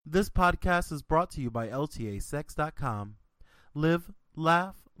This podcast is brought to you by LTASex.com. Live,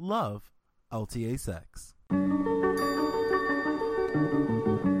 laugh, love LTA Sex.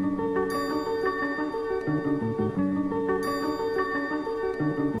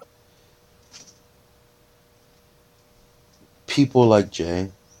 People like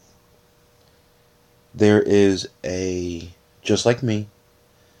Jay, there is just like me.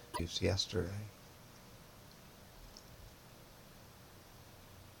 Yesterday.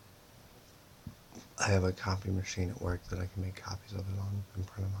 I have a copy machine at work that I can make copies of it on and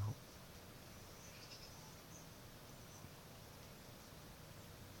print them out.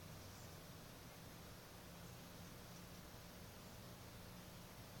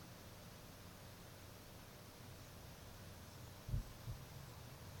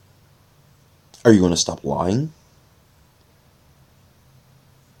 Are you going to stop lying?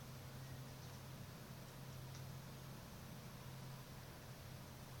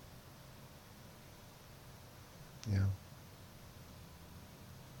 Yeah.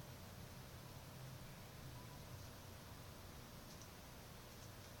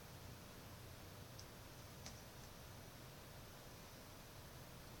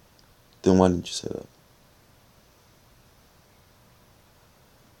 Then why didn't you say that?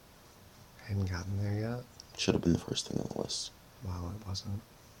 I hadn't gotten there yet. Should have been the first thing on the list. Well, it wasn't.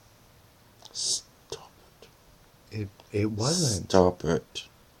 Stop It wasn't. Stop it.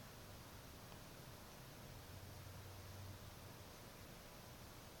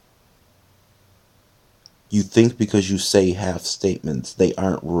 You think because you say half statements, they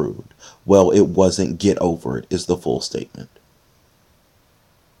aren't rude. Well, it wasn't. Get over it is the full statement.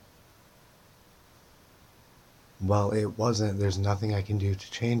 Well, it wasn't. There's nothing I can do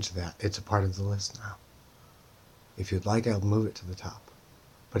to change that. It's a part of the list now. If you'd like, I'll move it to the top.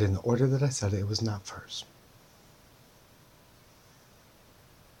 But in the order that I said it, it was not first.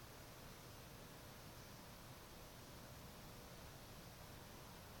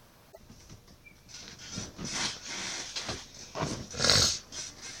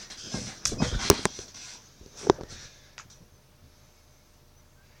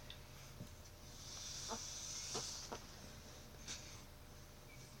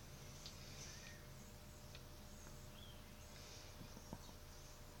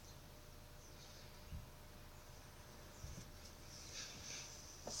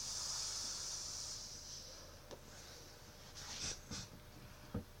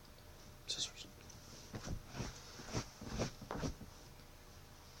 Scissors.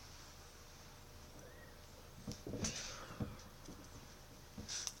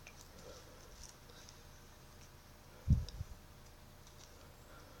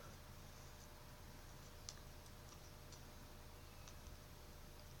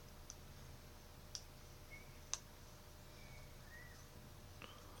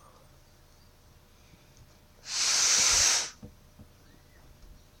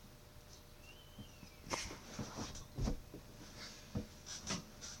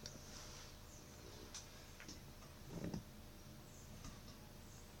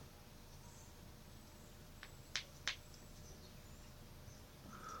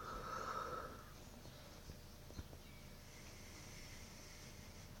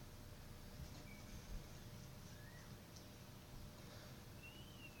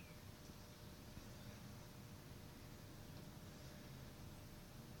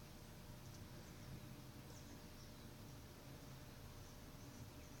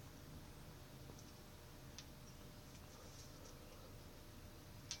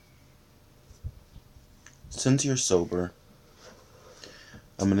 Since you're sober,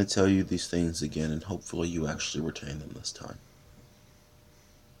 I'm going to tell you these things again, and hopefully you actually retain them this time.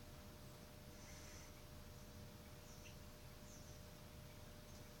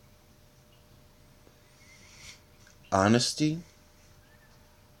 Honesty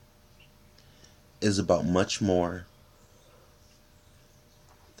is about much more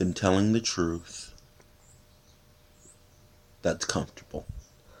than telling the truth that's comfortable.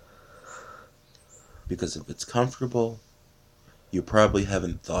 Because if it's comfortable, you probably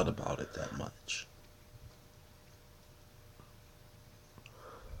haven't thought about it that much.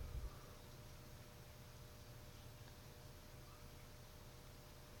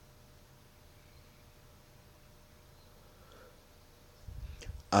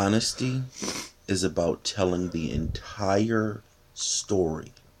 Honesty is about telling the entire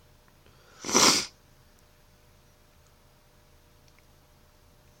story.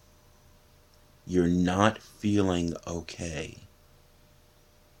 You're not feeling okay.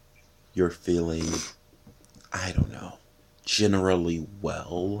 You're feeling, I don't know, generally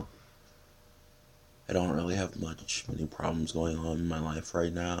well. I don't really have many problems going on in my life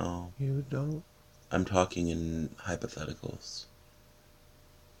right now. You don't? I'm talking in hypotheticals.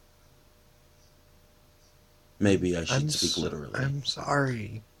 Maybe I should speak literally. I'm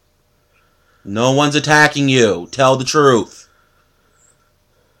sorry. No one's attacking you. Tell the truth.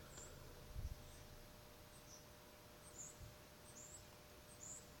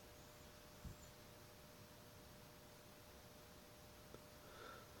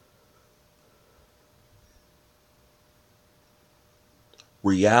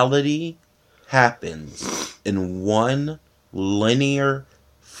 Reality happens in one linear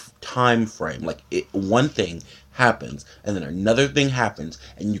time frame. Like one thing happens and then another thing happens,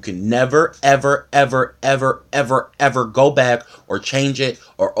 and you can never ever ever ever ever ever go back or change it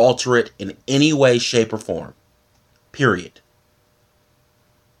or alter it in any way, shape, or form. Period.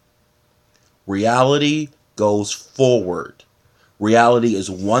 Reality goes forward. Reality is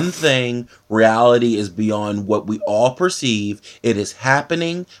one thing. Reality is beyond what we all perceive. It is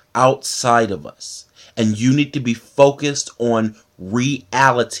happening outside of us. And you need to be focused on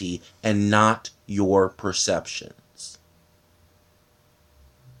reality and not your perceptions.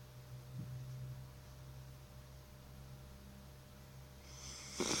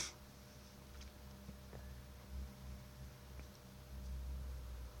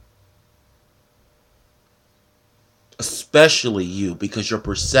 Especially you, because your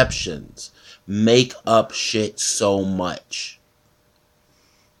perceptions make up shit so much.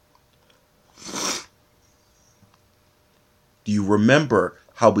 Do you remember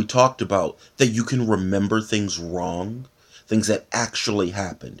how we talked about that you can remember things wrong? Things that actually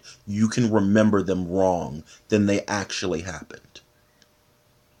happened. You can remember them wrong than they actually happened.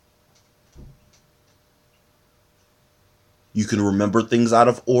 You can remember things out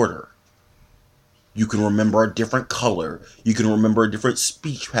of order. You can remember a different color. You can remember a different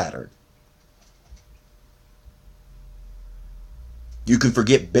speech pattern. You can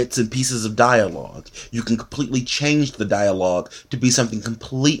forget bits and pieces of dialogue. You can completely change the dialogue to be something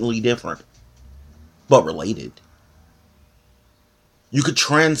completely different, but related. You could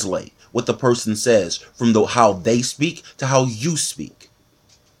translate what the person says from how they speak to how you speak.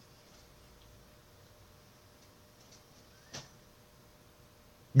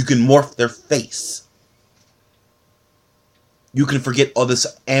 You can morph their face. You can forget all this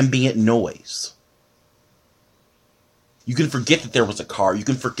ambient noise. You can forget that there was a car. You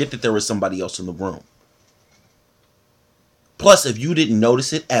can forget that there was somebody else in the room. Plus, if you didn't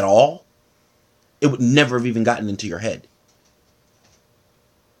notice it at all, it would never have even gotten into your head.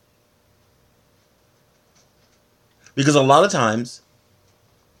 Because a lot of times,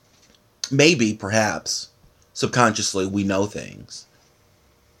 maybe, perhaps, subconsciously we know things.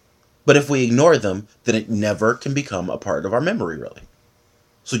 But if we ignore them, then it never can become a part of our memory, really.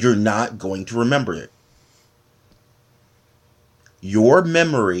 So you're not going to remember it. Your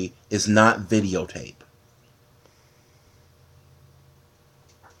memory is not videotape.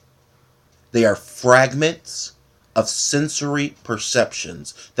 They are fragments of sensory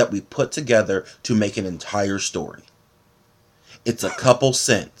perceptions that we put together to make an entire story. It's a couple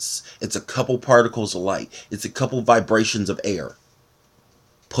scents. It's a couple particles of light. It's a couple vibrations of air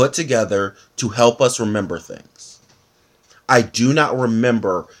put together to help us remember things. I do not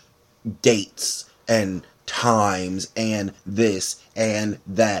remember dates and times and this and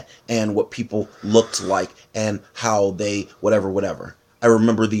that and what people looked like and how they whatever. I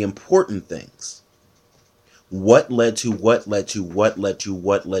remember the important things. What led to what led to what led to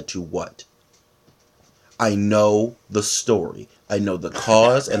what led to what. I know the story. I know the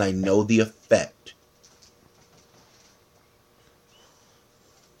cause and I know the effect.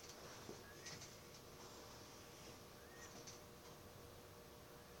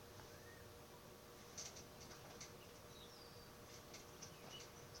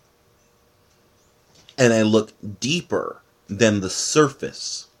 And I look deeper than the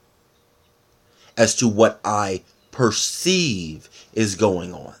surface as to what I perceive is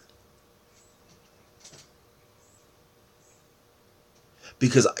going on.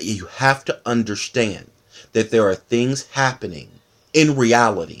 Because you have to understand that there are things happening in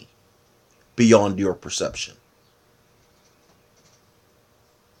reality beyond your perception.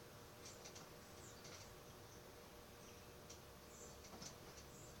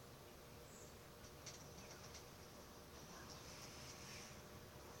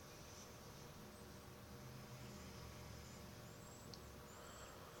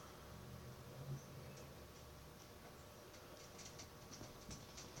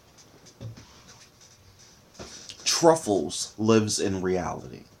 Truffles lives in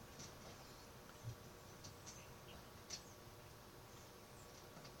reality.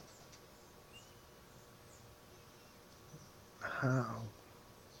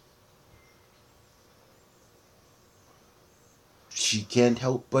 she can't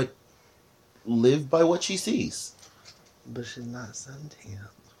help but live by what she sees. But she's not sentient.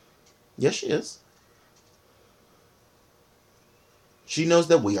 Yes, she is. She knows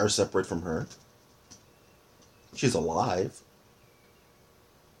that we are separate from her. She's alive.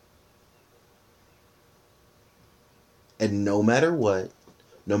 And no matter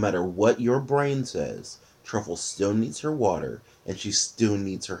what your brain says, Truffle still needs her water, and she still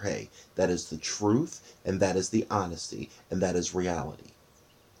needs her hay. That is the truth, and that is the honesty, and that is reality.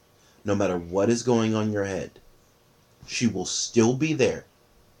 No matter what is going on in your head, she will still be there,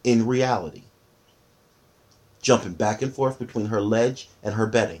 in reality, jumping back and forth between her ledge and her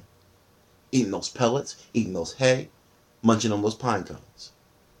bedding, eating those pellets, eating those hay, munching on those pine cones.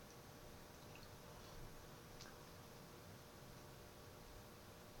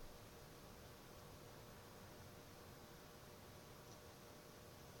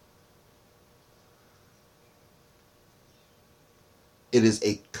 It is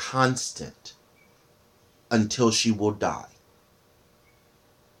a constant until she will die.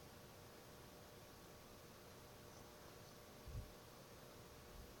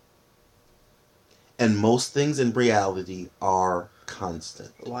 And most things in reality are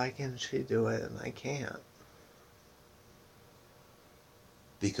constant. Why can she do it and I can't?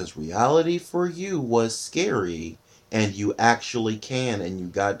 Because reality for you was scary, and you actually can, and you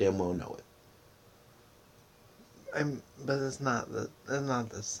goddamn well know it. But it's not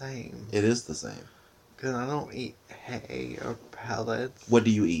the same. It is the same. Because I don't eat hay or pellets. What do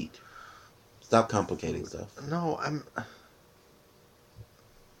you eat? Stop complicating stuff. No,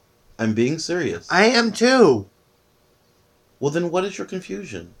 I'm being serious. I am too. Well, then what is your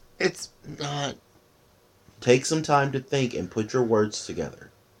confusion? It's not. Take some time to think and put your words together.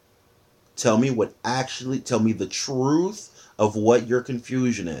 Tell me the truth of what your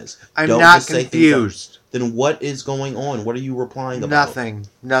confusion is. I'm Don't not just say confused. Then what is going on? What are you replying about?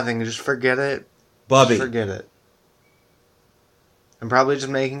 Nothing. Just forget it. Bubby. Just forget it. I'm probably just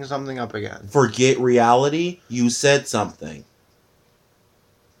making something up again. Forget reality? You said something.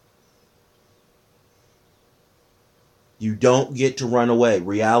 You don't get to run away.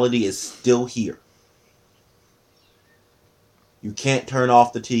 Reality is still here. You can't turn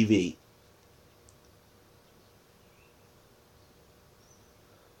off the TV.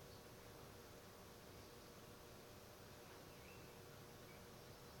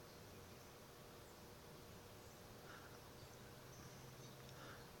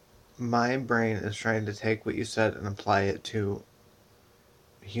 My brain is trying to take what you said and apply it to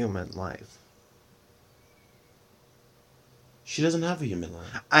human life. She doesn't have a human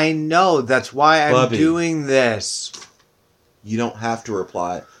life. I know, that's why I'm Bubby. doing this. You don't have to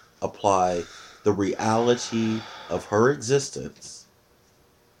apply the reality of her existence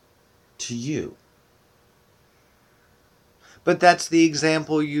to you. But that's the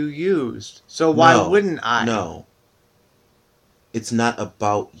example you used. So why wouldn't I? No. It's not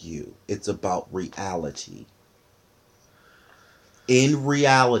about you. It's about reality. In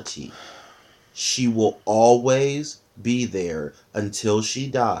reality, she will always be there until she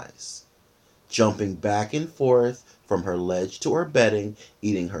dies, jumping back and forth from her ledge to her bedding,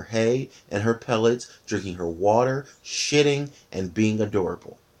 eating her hay and her pellets, drinking her water, shitting, and being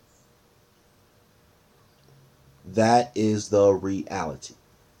adorable. That is the reality.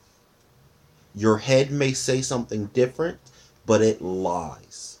 Your head may say something different, but it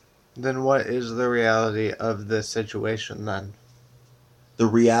lies. Then what is the reality of this situation then? The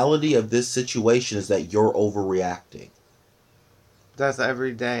reality of this situation is that you're overreacting. That's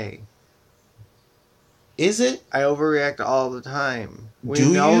every day. Is it? I overreact all the time. We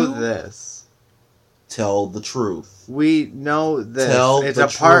Do know you? this. Tell the truth. We know this. Tell it's the a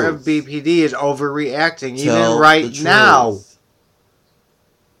part of truth. BPD is overreacting. Tell even right the truth. now.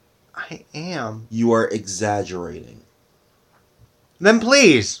 I am. You are exaggerating. Then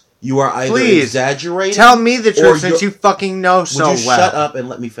please. You are either Please, exaggerating. Tell me the or truth since you're- you fucking know so Would you well. shut up and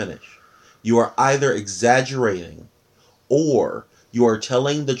let me finish? You are either exaggerating or you are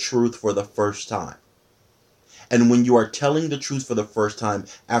telling the truth for the first time. And when you are telling the truth for the first time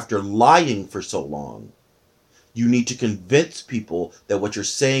after lying for so long, you need to convince people that what you're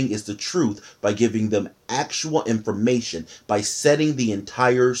saying is the truth by giving them actual information, by setting the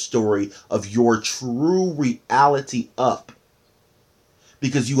entire story of your true reality up.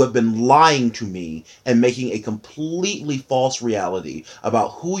 Because you have been lying to me and making a completely false reality about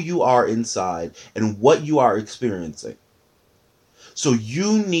who you are inside and what you are experiencing. So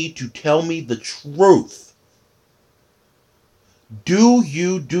you need to tell me the truth. Do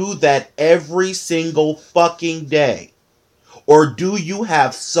you do that every single fucking day? Or do you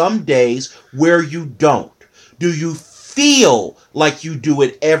have some days where you don't? Do you feel like you do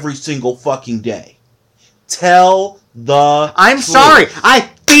it every single fucking day. Tell the I'm truth. sorry. I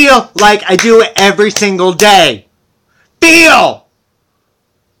feel like I do it every single day. Feel!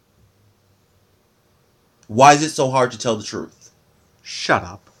 Why is it so hard to tell the truth? Shut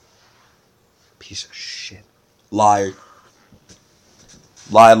up. Piece of shit. Liar.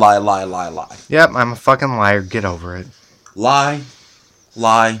 Lie, lie, lie, lie, lie. Yep, I'm a fucking liar. Get over it. Lie,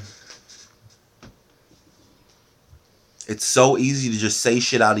 lie. It's so easy to just say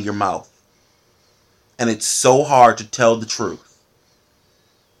shit out of your mouth. And it's so hard to tell the truth.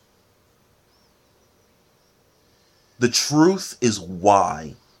 The truth is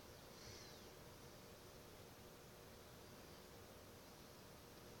why.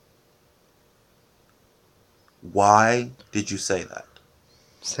 Why did you say that?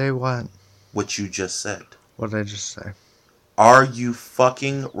 Say what? What you just said. What did I just say? Are you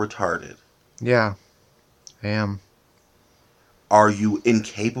fucking retarded? Yeah, I am. Are you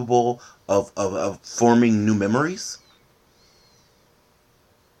incapable of forming new memories?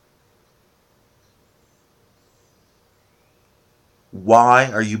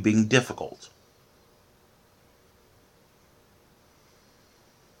 Why are you being difficult?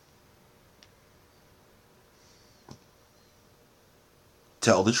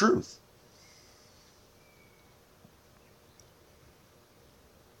 Tell the truth.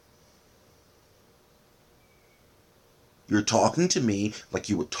 You're talking to me like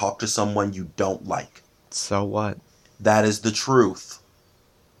you would talk to someone you don't like. So what? That is the truth.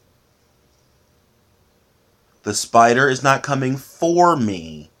 The spider is not coming for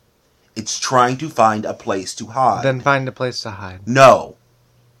me. It's trying to find a place to hide. Then find a place to hide. No.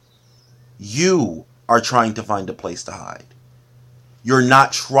 You are trying to find a place to hide. You're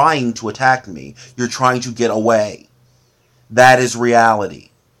not trying to attack me. You're trying to get away. That is reality.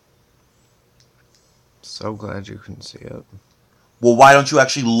 So glad you couldn't see it. Well, why don't you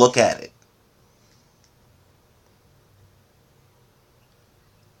actually look at it?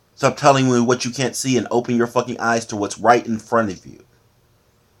 Stop telling me what you can't see and open your fucking eyes to what's right in front of you.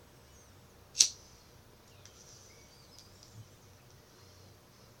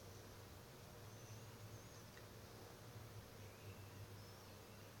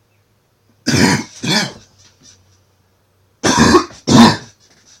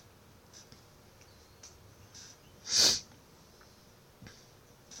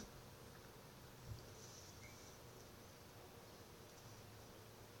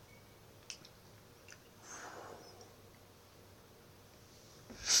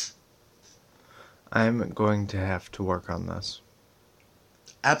 I'm going to have to work on this.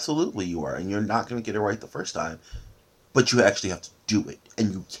 Absolutely you are, and you're not going to get it right the first time. But you actually have to do it,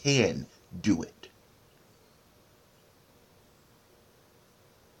 and you can do it.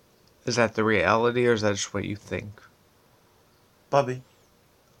 Is that the reality, or is that just what you think? Bubby,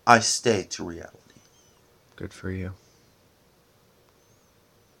 I stay to reality. Good for you.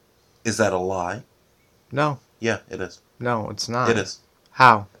 Is that a lie? No. Yeah, it is. No, it's not. It is.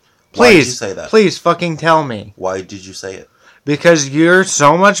 How? Why Please, did you say that? Please fucking tell me. Why did you say it? Because you're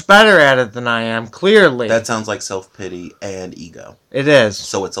so much better at it than I am, clearly. That sounds like self-pity and ego. It is.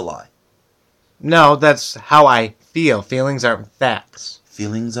 So it's a lie. No, that's how I feel. Feelings aren't facts.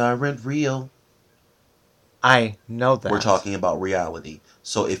 Feelings aren't real. I know that. We're talking about reality.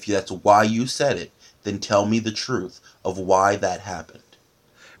 So if that's why you said it, then tell me the truth of why that happened.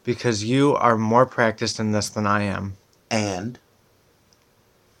 Because you are more practiced in this than I am. And?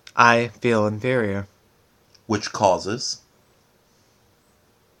 I feel inferior. Which causes?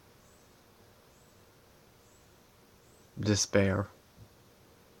 Despair.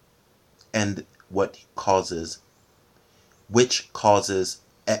 And what causes? Which causes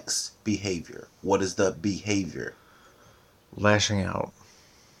X behavior? What is the behavior? Lashing out.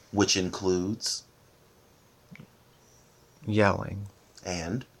 Which includes? Yelling.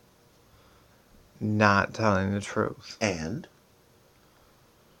 And? Not telling the truth. And?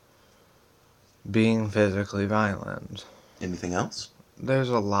 Being physically violent. Anything else? There's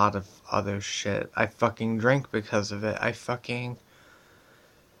a lot of other shit. I fucking drink because of it. I fucking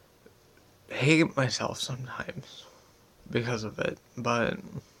hate myself sometimes because of it. But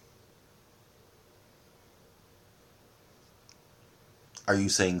are you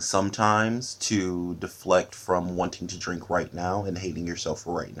saying sometimes to deflect from wanting to drink right now and hating yourself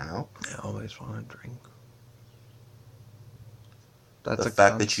right now? I always want to drink. That's The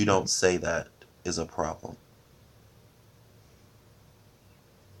fact that you don't say that is a problem.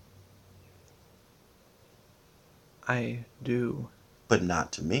 I do. But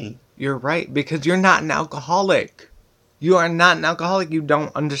not to me. You're right, because you're not an alcoholic. You are not an alcoholic. You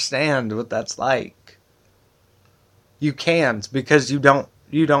don't understand what that's like. You can't, because you don't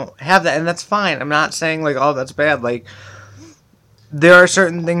have that, and that's fine. I'm not saying like, oh, that's bad. Like, there are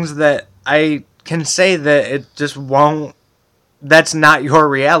certain things that I can say that it just won't. That's not your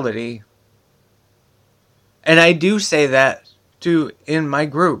reality. And I do say that too in my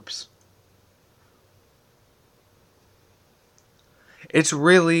groups. It's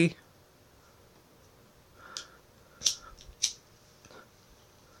really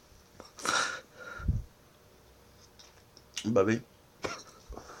Bubby,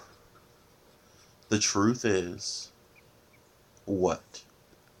 the truth is what?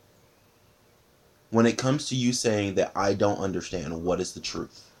 When it comes to you saying that I don't understand, what is the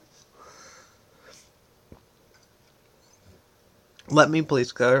truth? Let me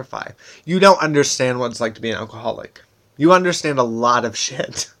please clarify. You don't understand what it's like to be an alcoholic. You understand a lot of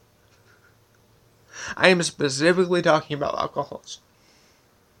shit. I am specifically talking about alcoholism.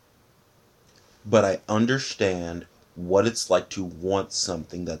 But I understand what it's like to want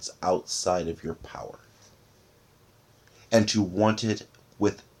something that's outside of your power. And to want it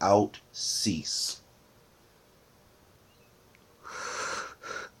without cease.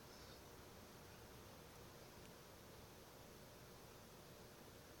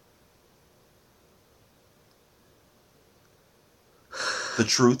 The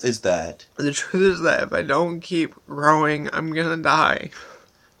truth is that if I don't keep growing, I'm gonna die.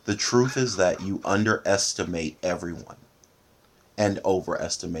 the truth is that you underestimate everyone and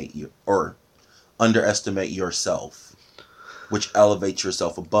overestimate you, or underestimate yourself, which elevates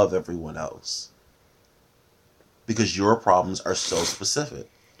yourself above everyone else. Because your problems are so specific.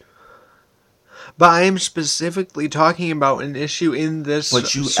 But I am specifically talking about an issue in this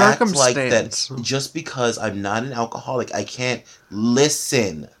But you act like that just because I'm not an alcoholic, I can't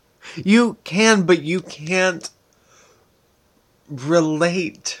listen. You can, but you can't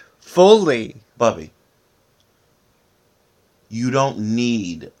relate fully. Bubby, you don't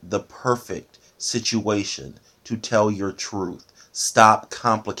need the perfect situation to tell your truth. Stop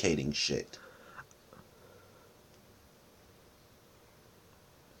complicating shit.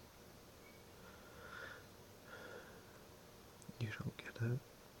 You don't get it?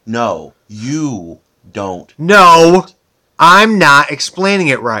 No, you don't. No, I'm not explaining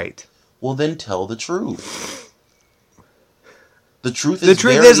it right. Well, then tell the truth. The truth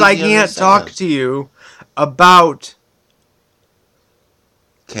is I can't talk to you about...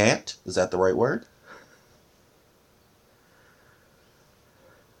 Can't? Is that the right word?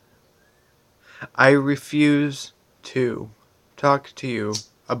 I refuse to talk to you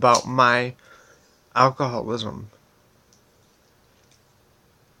about my alcoholism.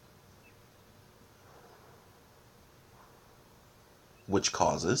 Which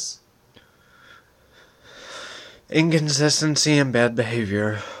causes? Inconsistency and bad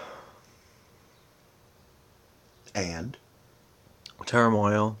behavior. And?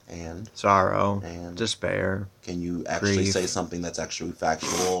 Turmoil. And? Sorrow. And? Despair. Can you actually Grief. say something that's actually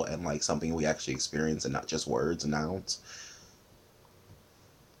factual and like something we actually experience and not just words and nouns?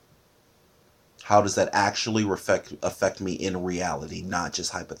 How does that actually affect me in reality, not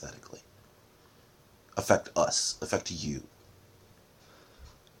just hypothetically? Affect us. Affect you.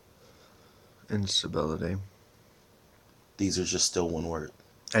 Instability. These are just still one word.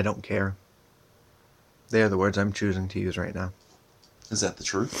 I don't care. They are the words I'm choosing to use right now. Is that the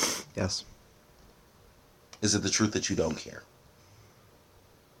truth? Yes. Is it the truth that you don't care?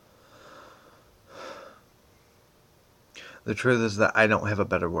 The truth is that I don't have a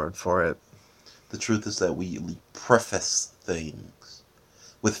better word for it. The truth is that we preface things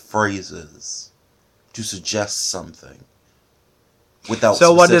with phrases to suggest something without.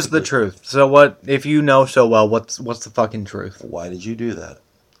 So what is the truth? So what, if you know so well, what's the fucking truth? Why did you do that?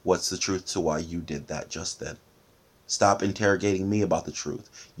 What's the truth to why you did that just then? Stop interrogating me about the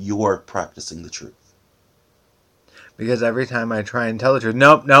truth. You are practicing the truth. Because every time I try and tell the truth,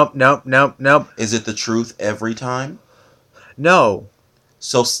 nope. Is it the truth every time? No.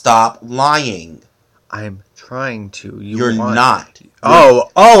 So stop lying. I'm trying to. You're not. Oh,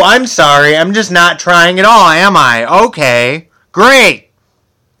 I'm sorry. I'm just not trying at all, am I? Okay. Great.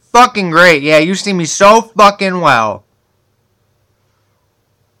 Fucking great. Yeah, you see me so fucking well.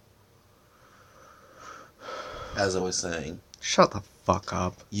 As I was saying. Shut the fuck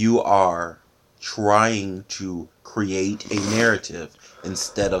up. You are trying to create a narrative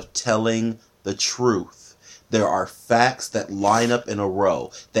instead of telling the truth. There are facts that line up in a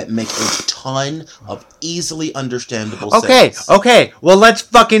row that make a ton of easily understandable sense. Okay. Well, let's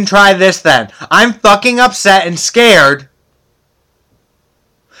fucking try this then. I'm fucking upset and scared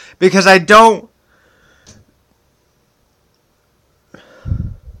because I don't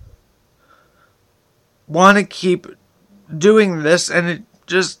want to keep doing this and it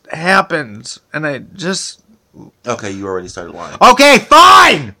just happens. And I just... Okay, you already started lying. Okay,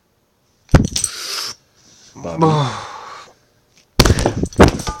 fine! Bobby.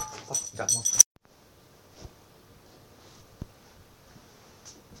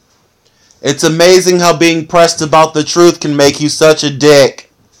 It's amazing how being pressed about the truth can make you such a dick.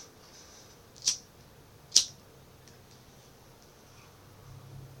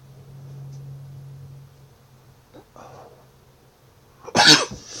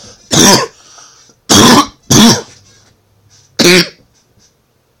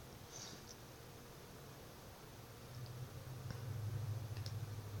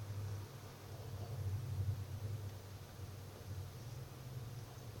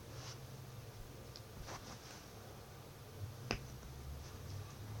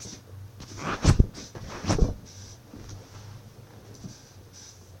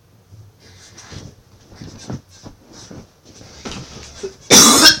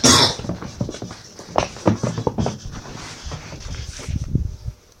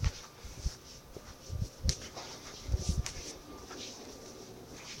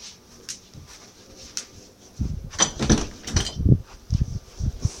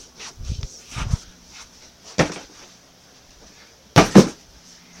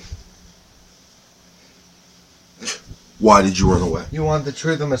 Why did you run away? You want the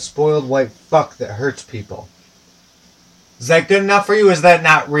truth? I'm a spoiled white fuck that hurts people. Is that good enough for you? Is that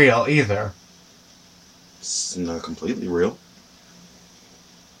not real either? It's not completely real.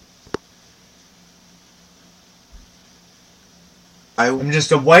 I'm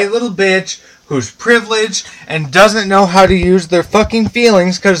just a white little bitch who's privileged and doesn't know how to use their fucking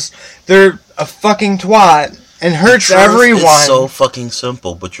feelings because they're a fucking twat and hurts everyone. It's so fucking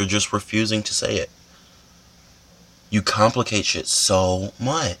simple, but you're just refusing to say it. You complicate shit so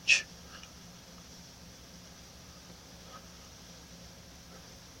much.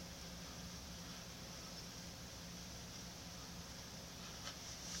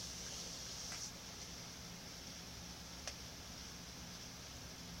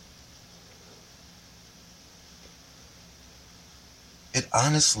 It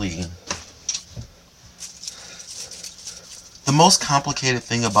honestly... The most complicated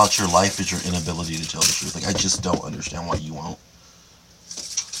thing about your life is your inability to tell the truth. Like, I just don't understand why you won't.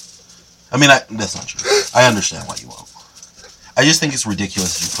 I mean, that's not true. I understand why you won't. I just think it's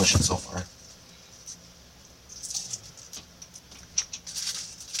ridiculous that you push it so far.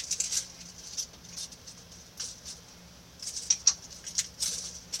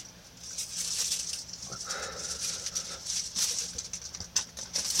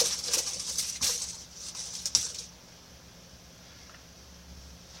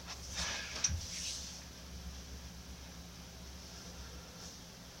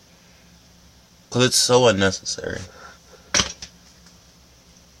 Because it's so unnecessary.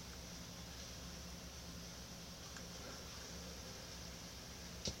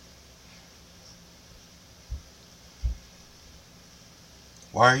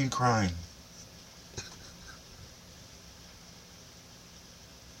 Why are you crying?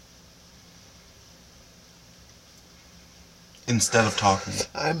 Instead of talking.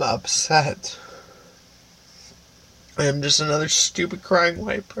 I'm upset. I am just another stupid crying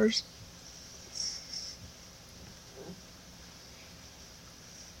white person.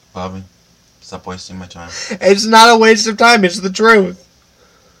 Bobby, stop wasting my time. It's not a waste of time, it's the truth.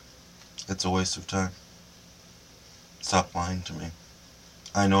 It's a waste of time. Stop lying to me.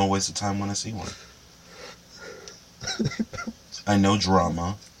 I know a waste of time when I see one. I know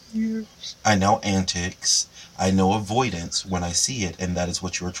drama. Yes. I know antics. I know avoidance when I see it, and that is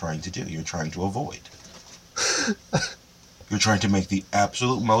what you're trying to do. You're trying to avoid. You're trying to make the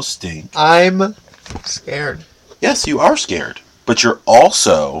absolute most stink. I'm scared. Yes, you are scared, but you're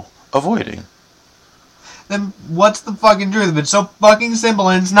also avoiding. Then what's the fucking truth? If it's so fucking simple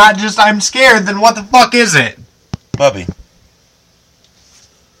and it's not just I'm scared, then what the fuck is it? Bubby,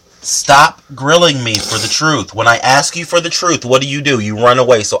 stop grilling me for the truth. When I ask you for the truth, what do? You run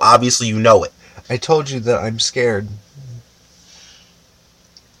away, so obviously you know it. I told you that I'm scared.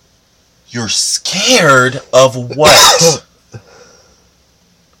 You're scared of what?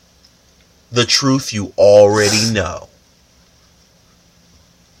 The truth you already know.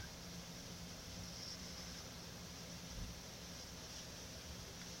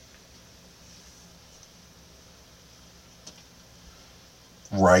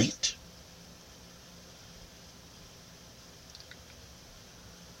 Right?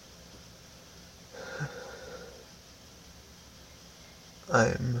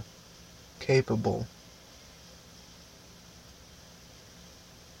 I'm capable.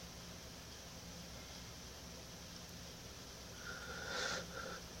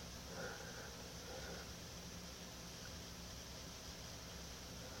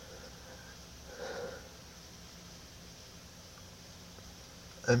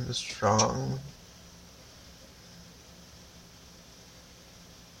 I'm strong.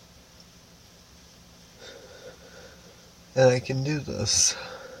 And I can do this.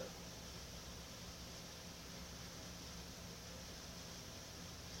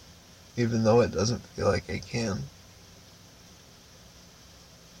 Even though it doesn't feel like I can.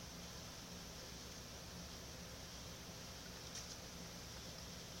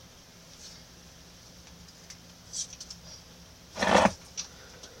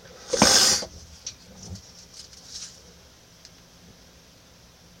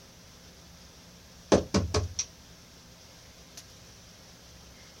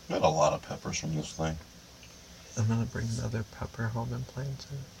 Got a lot of peppers from this thing. I'm gonna bring another pepper home and plant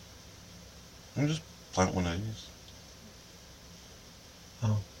it. I'm just plant one of these.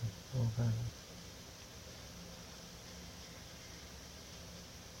 Oh, okay.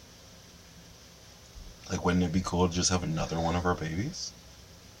 Like, wouldn't it be cool to just have another one of our babies?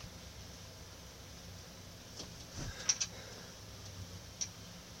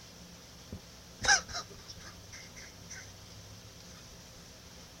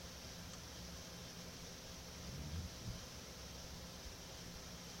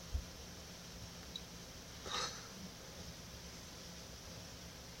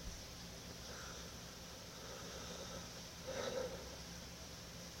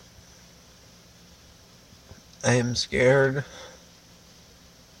 I am scared.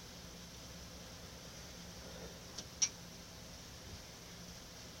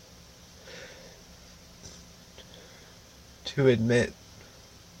 To admit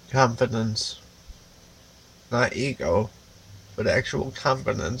confidence, not ego, but actual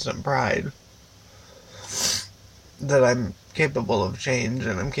confidence and pride that I'm capable of change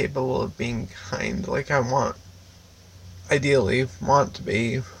and I'm capable of being kind like I ideally want to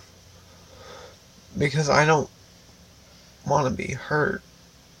be, because I don't want to be hurt.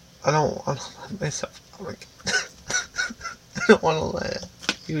 I don't want to let myself down again. I don't want to let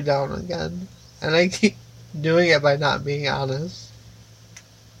you down again. And I keep doing it by not being honest.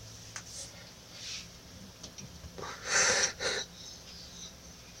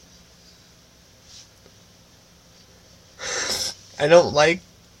 I don't like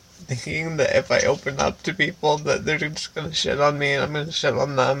thinking that if I open up to people that they're just going to shit on me and I'm going to shit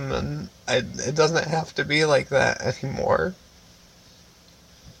on them, and it doesn't have to be like that anymore.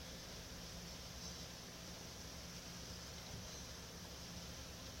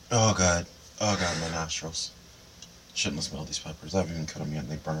 Oh god. Oh god, my nostrils. Shouldn't have smelled these peppers. I haven't even cut them yet and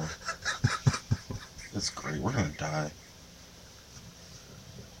they burn. It's great. We're gonna die.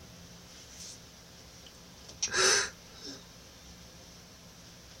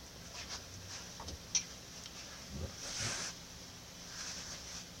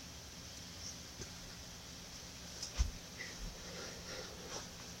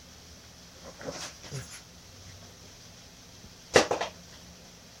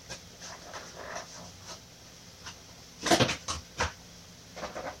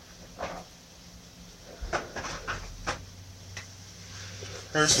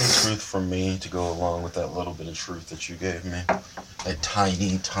 Here's some truth from me to go along with that little bit of truth that you gave me. That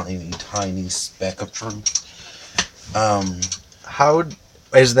tiny, tiny, tiny speck of truth. How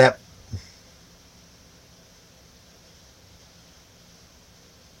is that?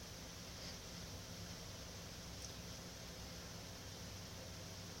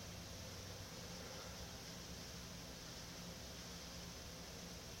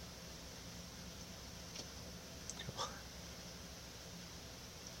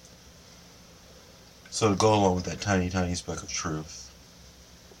 So to go along with that tiny, tiny speck of truth,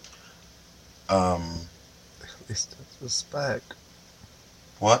 At least it's a speck.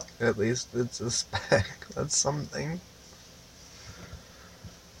 what? At least it's a speck. That's something.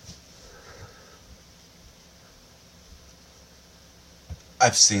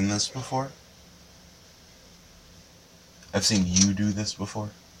 I've seen this before. I've seen you do this before.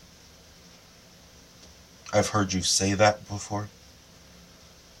 I've heard you say that before.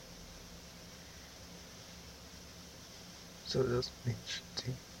 So it doesn't mean shit to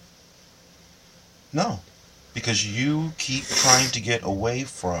you. No, because you keep trying to get away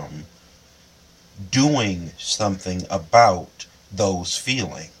from doing something about those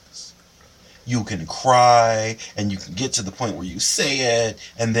feelings. You can cry, and you can get to the point where you say it,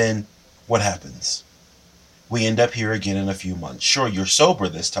 and then what happens? We end up here again in a few months. Sure, you're sober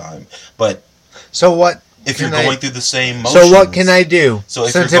this time, but So what? if you're can going I- through the same motions... So what can I do? So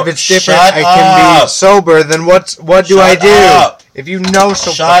if Since you're if go- it's different, Shut I can be up! sober. Then what do I Shut do? up! If you know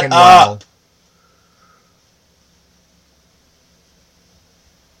so Shut fucking well. up!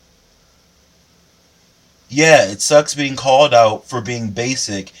 Yeah, it sucks being called out for being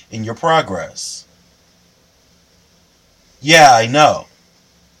basic in your progress. Yeah, I know.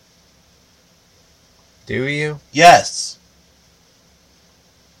 Do you? Yes.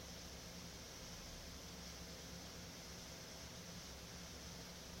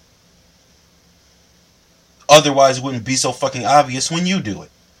 Otherwise, it wouldn't be so fucking obvious when you do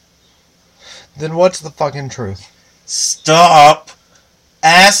it. Then what's the fucking truth? Stop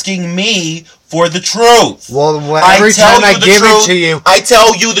asking me for the truth. Well, every time I give it to you. I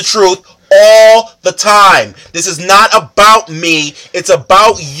tell you the truth all the time. This is not about me. It's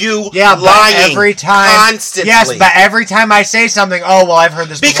about you lying every time, constantly. Yes, but every time I say something, oh, well, I've heard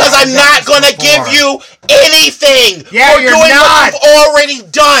this before. Because I'm not going to give you anything for doing what you've already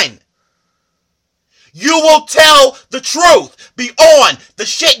done. You will tell the truth beyond the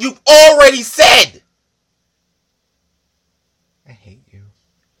shit you've already said. I hate you.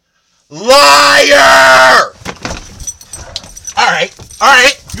 Liar! Alright.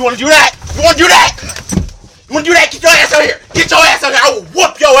 You wanna do that? You wanna do that? Get your ass out here! Get your ass out here! I will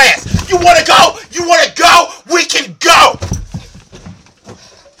whoop your ass! You wanna go? We can go!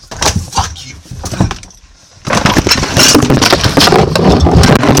 Fuck you.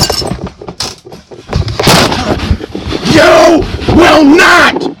 You will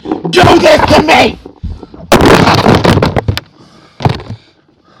not do this to me!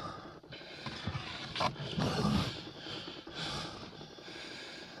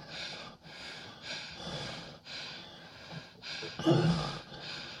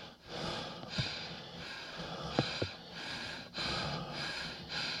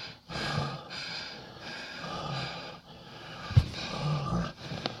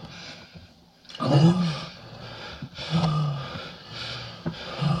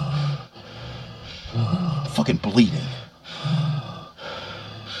 Fucking bleeding.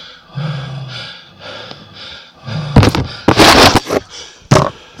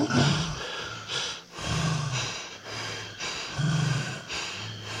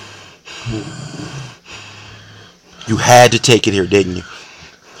 You had to take it here, didn't you?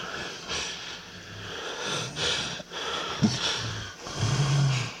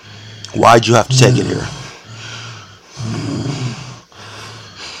 Why'd you have to take it here?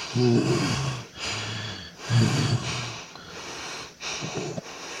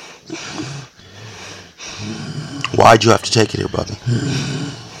 Why'd you have to take it here, Bubby?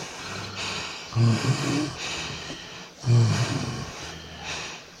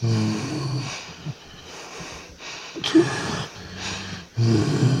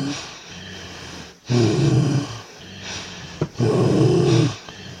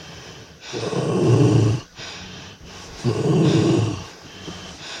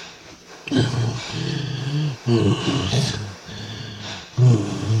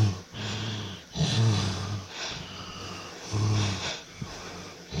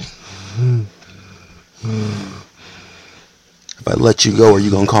 If I let you go, are you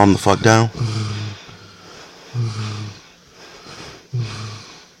gonna calm the fuck down?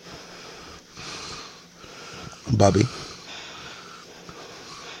 Bubby.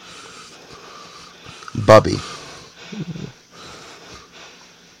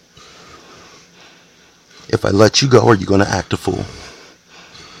 If I let you go, are you gonna act a fool?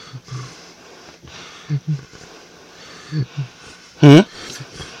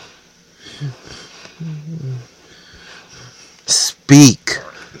 Speak.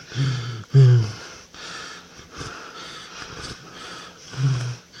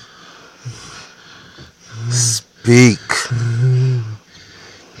 Speak.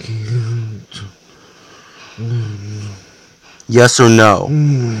 Yes or no?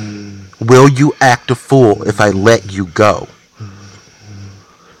 Will you act a fool if I let you go?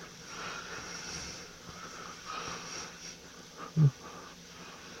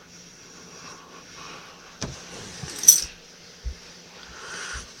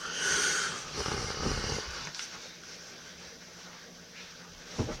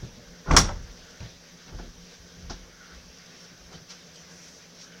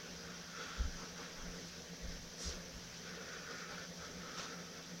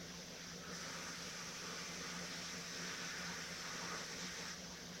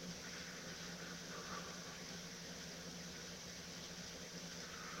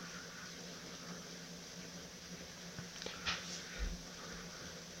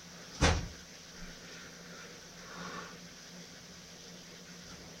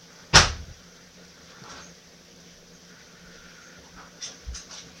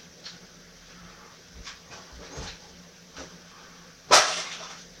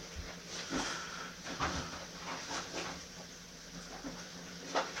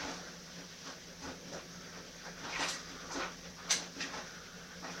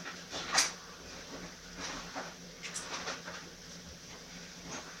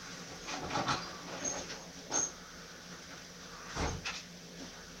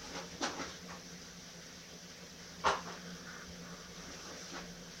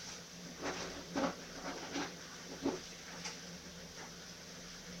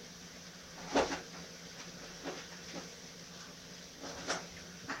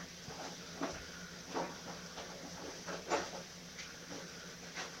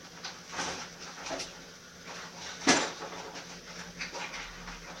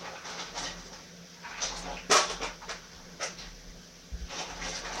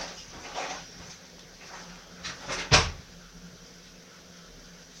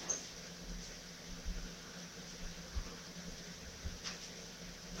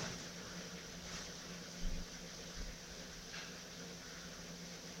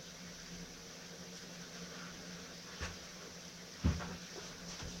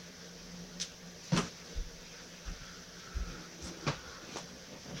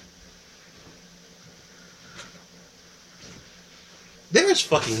 is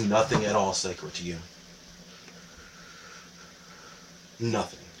fucking nothing at all sacred to you.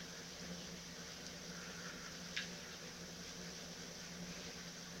 Nothing.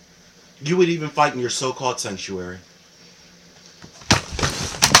 You would even fight in your so-called sanctuary.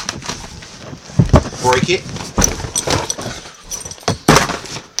 Break it.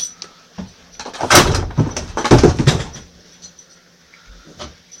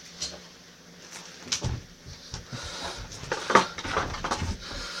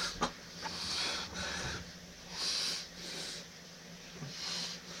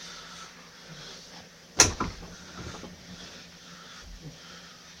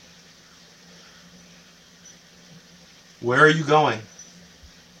 Where are you going?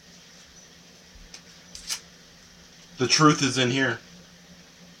 The truth is in here,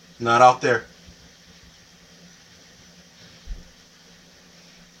 not out there.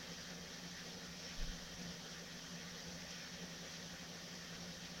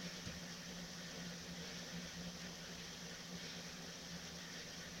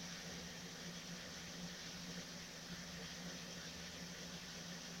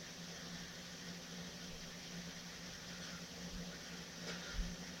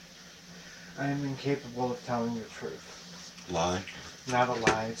 I am incapable of telling the truth. Lie. Not a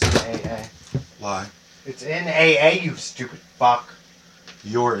lie, it's in AA. Lie. It's in AA, you stupid fuck.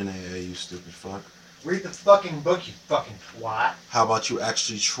 You're in AA, you stupid fuck. Read the fucking book, you fucking twat. How about you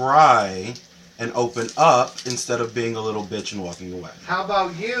actually try and open up instead of being a little bitch and walking away? How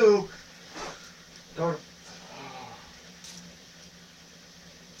about you go to...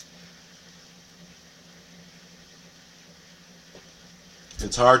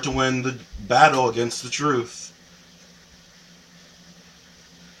 It's hard to win the battle against the truth.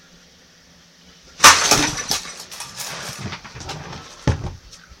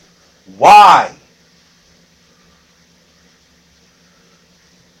 Why?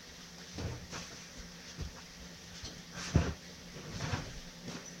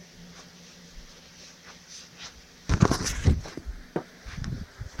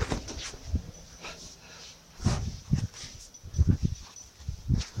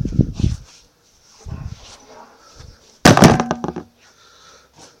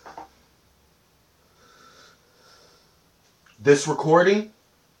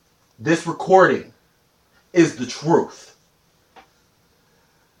 This recording is the truth.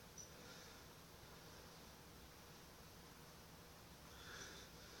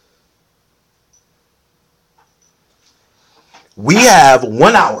 We have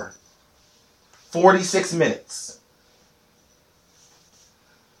 1 hour, 46 minutes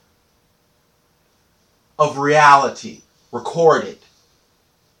of reality recorded.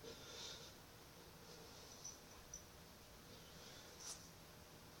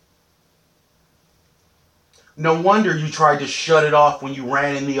 No wonder you tried to shut it off when you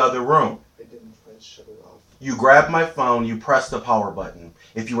ran in the other room. I didn't try to shut it off. You grabbed my phone, you pressed the power button.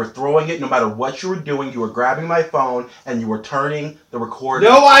 If you were throwing it, no matter what you were doing, you were grabbing my phone and you were turning the recording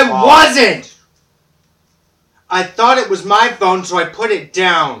No, I off. wasn't! I thought it was my phone, so I put it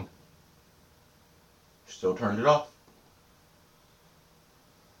down. Still turned it off.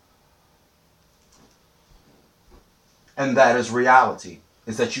 And that is reality,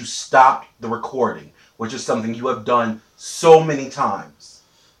 is that you stopped the recording, which is something you have done so many times.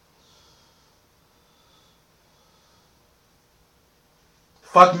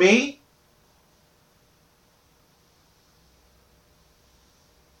 Fuck me?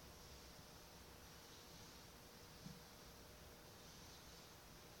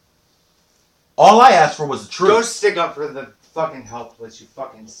 All I asked for was the truth. Go stick up for the fucking helpless, you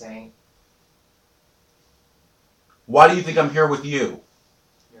fucking saint. Why do you think I'm here with you?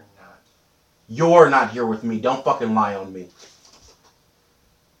 You're not. You're not here with me. Don't fucking lie on me.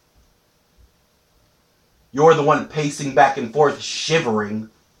 You're the one pacing back and forth, shivering.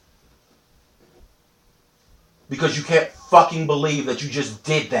 Because you can't fucking believe that you just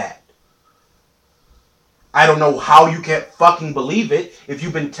did that. I don't know how you can't fucking believe it. If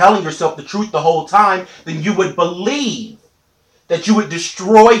you've been telling yourself the truth the whole time, then you would believe that you would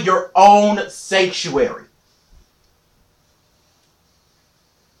destroy your own sanctuary.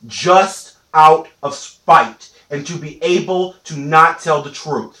 Just out of spite and to be able to not tell the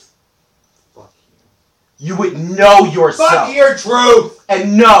truth. Fuck You would know yourself. Fuck your truth!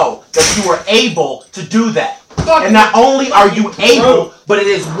 And know that you were able to do that. Fuck And not only are you able, but it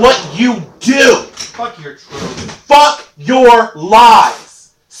is what you do. Fuck your truth. Fuck your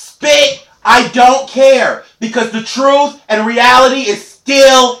lies. Spit, I don't care. Because the truth and reality is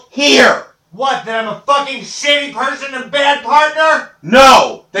still here. What, that I'm a fucking shitty person and bad partner?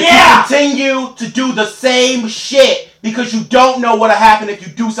 No, that Yeah! you continue to do the same shit because you don't know what'll happen if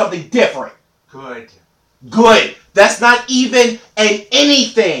you do something different. Good. Good. That's not even an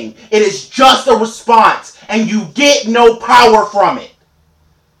anything. It is just a response, and you get no power from it.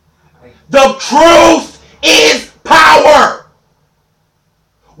 The truth is power.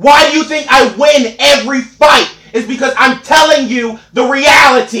 Why do you think I win every fight? It's because I'm telling you the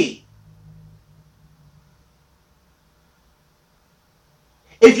reality.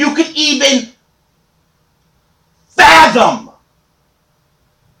 If you could even fathom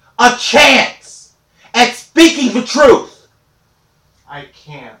a chance at speaking the truth. I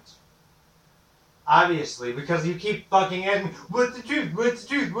can't. Obviously, because you keep fucking asking me, what's the truth? What's the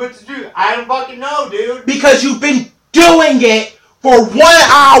truth? What's the truth? I don't fucking know, dude. Because you've been doing it for 1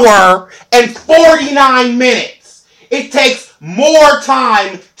 hour and 49 minutes. It takes more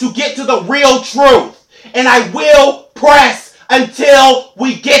time to get to the real truth. And I will press until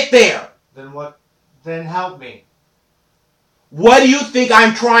we get there. Then what? Then help me. What do you think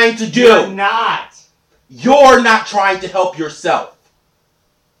I'm trying to do? You're not. You're not trying to help yourself.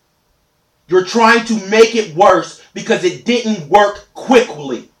 You're trying to make it worse because it didn't work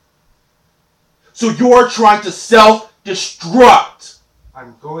quickly. So you're trying to self-destruct.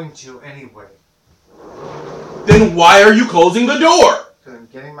 I'm going to anyway. Then why are you closing the door? Because I'm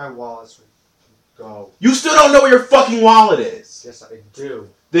getting my wallet so we can go. You still don't know where your fucking wallet is. Yes, I do.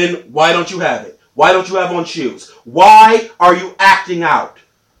 Then why don't you have it? Why don't you have on shoes? Why are you acting out?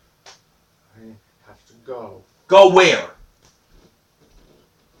 I have to go. Go where?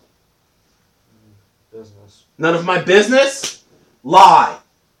 Business. None of my business? Lie.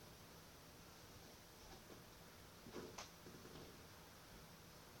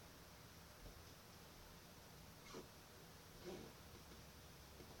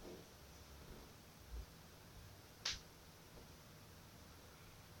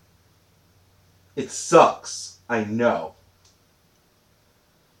 It sucks. I know.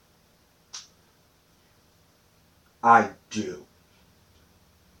 I do.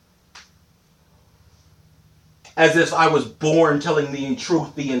 As if I was born telling the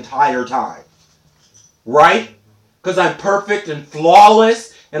truth the entire time. Right? Because I'm perfect and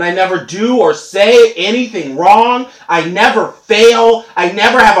flawless, and I never do or say anything wrong. I never fail. I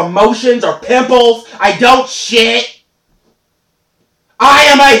never have emotions or pimples. I don't shit. I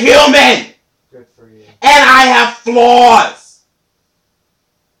am a human! Good for you. And I have flaws.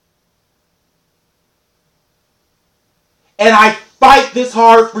 And I fight this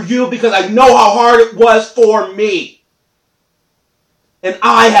hard for you because I know how hard it was for me. And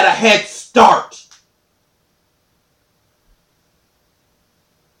I had a head start.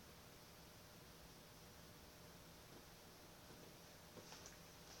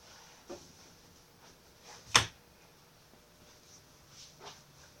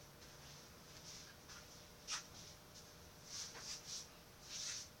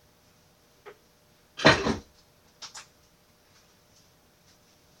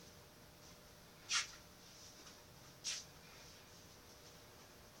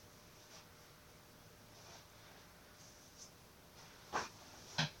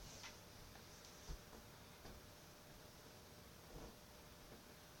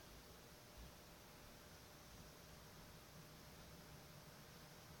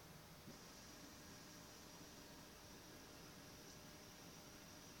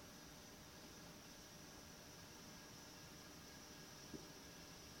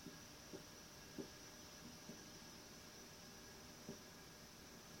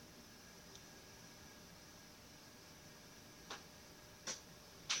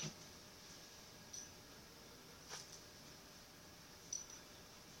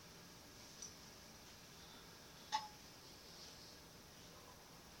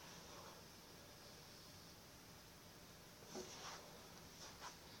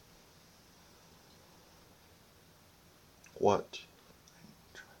 What?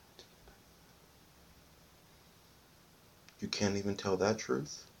 You can't even tell that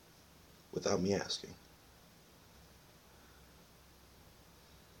truth without me asking.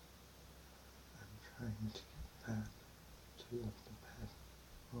 I'm trying to get back to the bed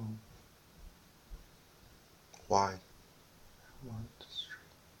home. Why? I want to straighten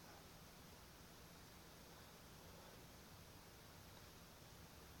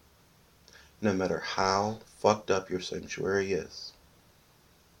No matter how fucked up your sanctuary is,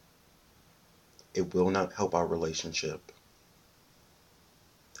 it will not help our relationship.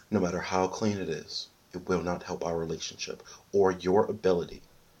 No matter how clean it is, it will not help our relationship or your ability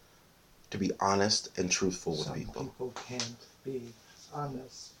to be honest and truthful with Some people. people can't be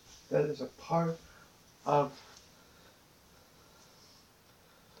honest. That is a part of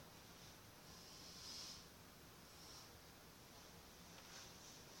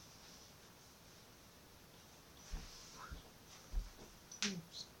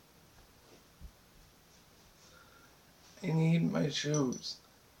need my shoes.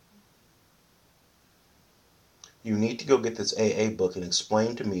 You need to go get this AA book and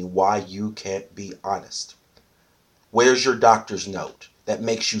explain to me why you can't be honest. Where's your doctor's note that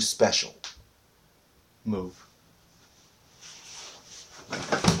makes you special? Move.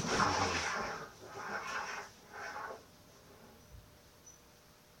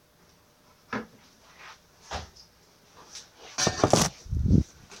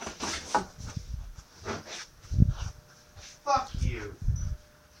 Fuck you.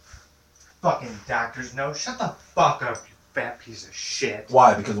 Fucking doctor's note. Shut the fuck up, you fat piece of shit.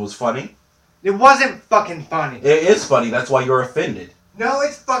 Why? Because it was funny? It wasn't fucking funny. It is funny. That's why you're offended. No,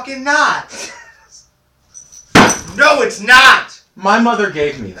 it's fucking not. No, it's not. My mother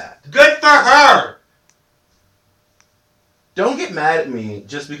gave me that. Good for her. Don't get mad at me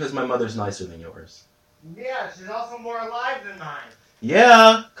just because my mother's nicer than yours. Yeah, she's also more alive than mine.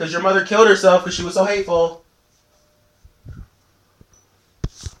 Yeah, because your mother killed herself because she was so hateful.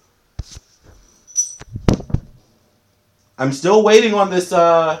 I'm still waiting on this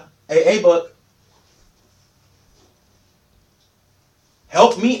AA book.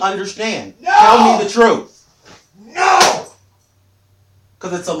 Help me understand. No! Tell me the truth. No!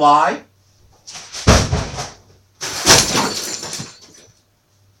 Because it's a lie.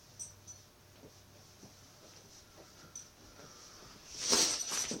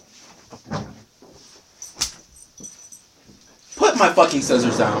 Put my fucking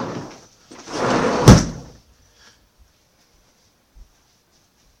scissors down.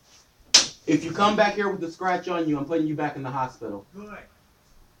 If you come back here with a scratch on you, I'm putting you back in the hospital. Good.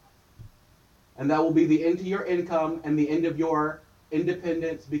 And that will be the end to your income and the end of your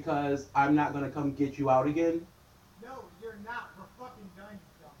independence because I'm not going to come get you out again. No, you're not. We're fucking done,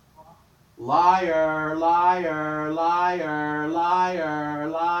 you dumb fuck. Liar, liar, liar, liar,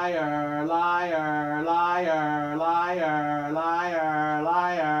 liar, liar, liar, liar, liar,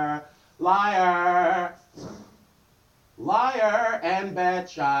 liar, liar, liar, and bad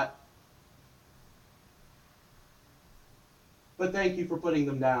shot. But thank you for putting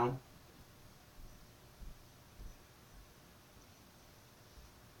them down.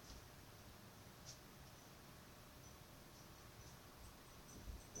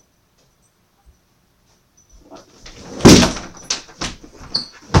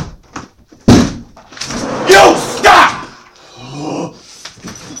 You stop!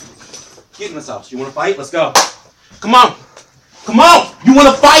 Get in this house. You want to fight? Let's go. Come on. Come on. You want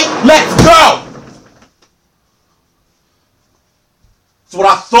to fight? Let's go. That's what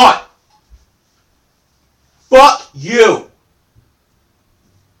I thought. Fuck you.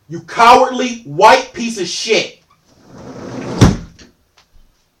 You cowardly white piece of shit.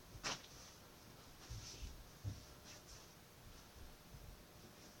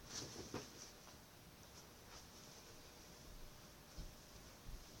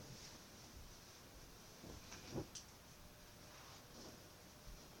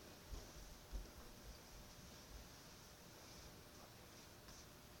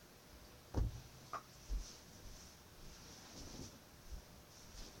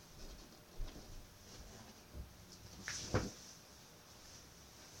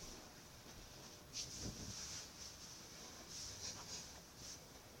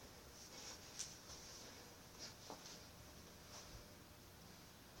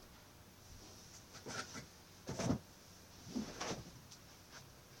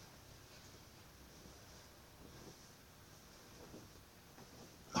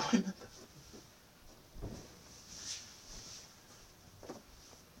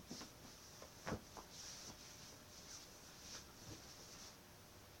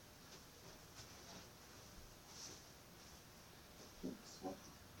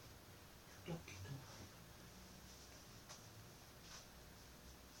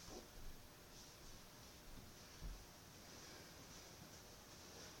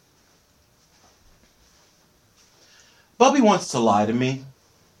 Bubby wants to lie to me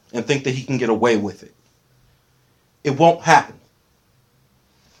and think that he can get away with it. It won't happen.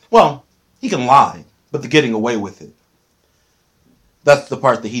 Well, he can lie, but the getting away with it, that's the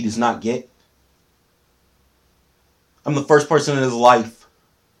part that he does not get. I'm the first person in his life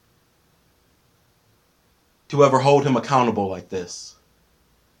to ever hold him accountable like this.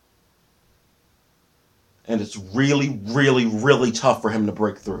 And it's really, really, really tough for him to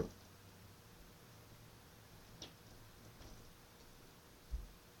break through.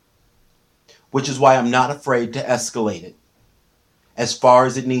 Which is why I'm not afraid to escalate it as far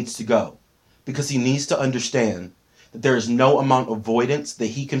as it needs to go. Because he needs to understand that there is no amount of avoidance that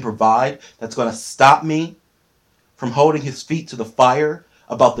he can provide that's going to stop me from holding his feet to the fire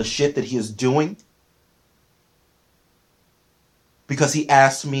about the shit that he is doing. because he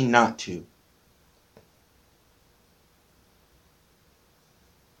asked me not to.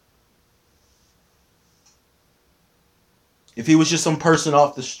 If he was just some person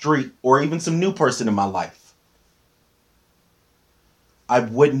off the street or even some new person in my life, I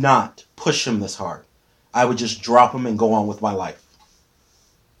would not push him this hard. I would just drop him and go on with my life.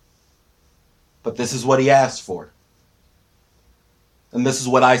 But this is what he asked for. And this is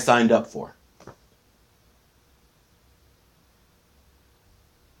what I signed up for.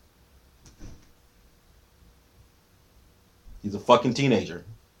 He's a fucking teenager.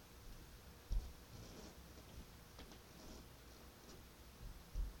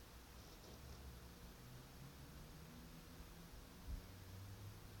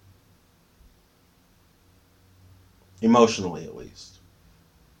 Emotionally, at least.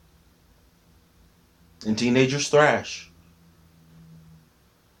 And teenagers thrash.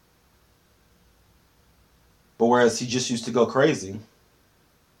 But whereas he just used to go crazy,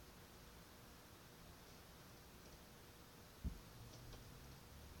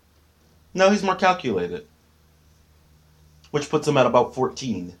 no, he's more calculated. Which puts him at about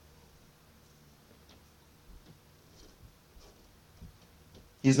 14.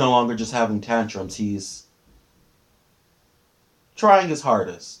 He's no longer just having tantrums. He's trying his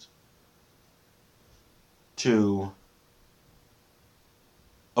hardest to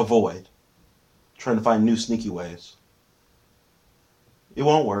avoid, trying to find new sneaky ways. It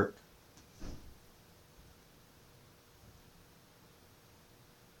won't work.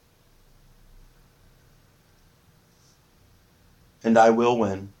 And I will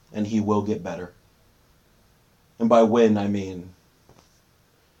win, and he will get better. And by win, I mean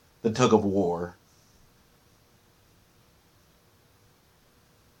the tug of war.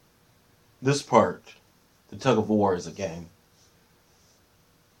 This part, the tug of war, is a game.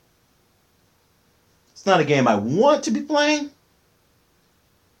 It's not a game I want to be playing,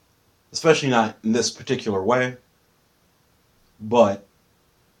 especially not in this particular way, but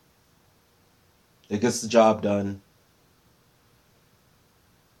it gets the job done.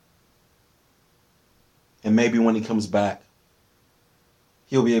 And maybe when he comes back,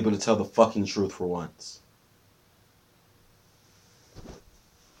 he'll be able to tell the fucking truth for once.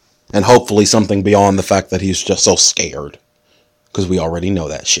 And hopefully something beyond the fact that he's just so scared. Because we already know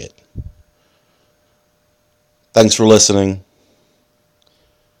that shit. Thanks for listening.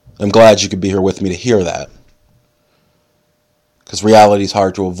 I'm glad you could be here with me to hear that. Because reality is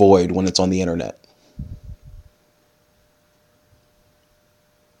hard to avoid when it's on the internet.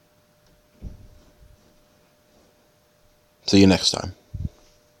 See you next time.